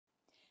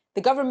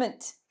The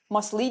government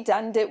must lead,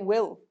 and it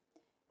will,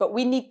 but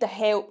we need the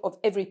help of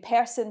every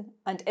person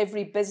and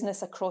every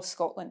business across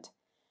Scotland.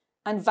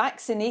 And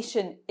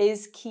vaccination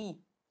is key.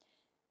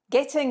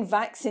 Getting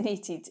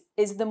vaccinated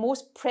is the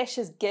most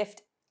precious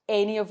gift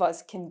any of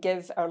us can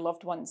give our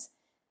loved ones.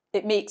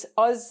 It makes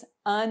us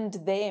and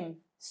them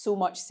so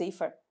much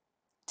safer.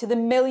 To the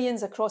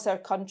millions across our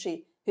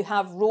country who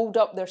have rolled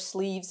up their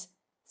sleeves,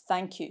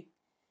 thank you.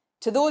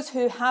 To those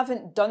who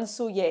haven't done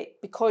so yet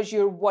because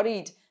you're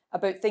worried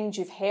about things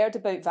you've heard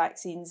about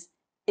vaccines,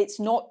 it's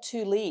not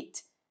too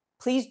late.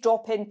 Please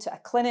drop into a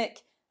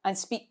clinic and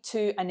speak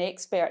to an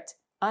expert.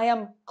 I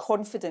am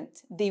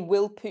confident they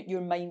will put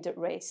your mind at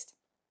rest.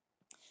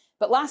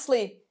 But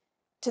lastly,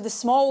 to the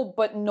small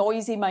but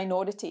noisy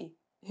minority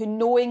who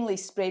knowingly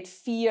spread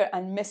fear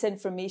and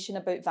misinformation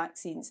about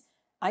vaccines,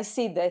 I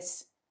say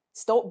this: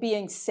 stop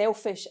being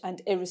selfish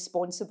and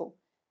irresponsible.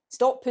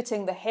 Stop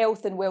putting the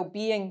health and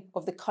well-being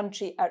of the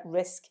country at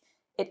risk.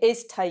 It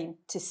is time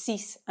to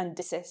cease and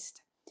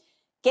desist.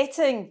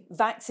 Getting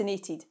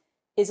vaccinated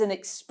is an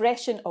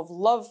expression of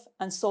love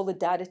and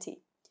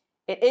solidarity.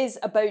 It is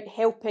about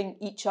helping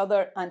each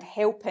other and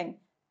helping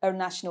our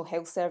National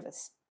Health Service.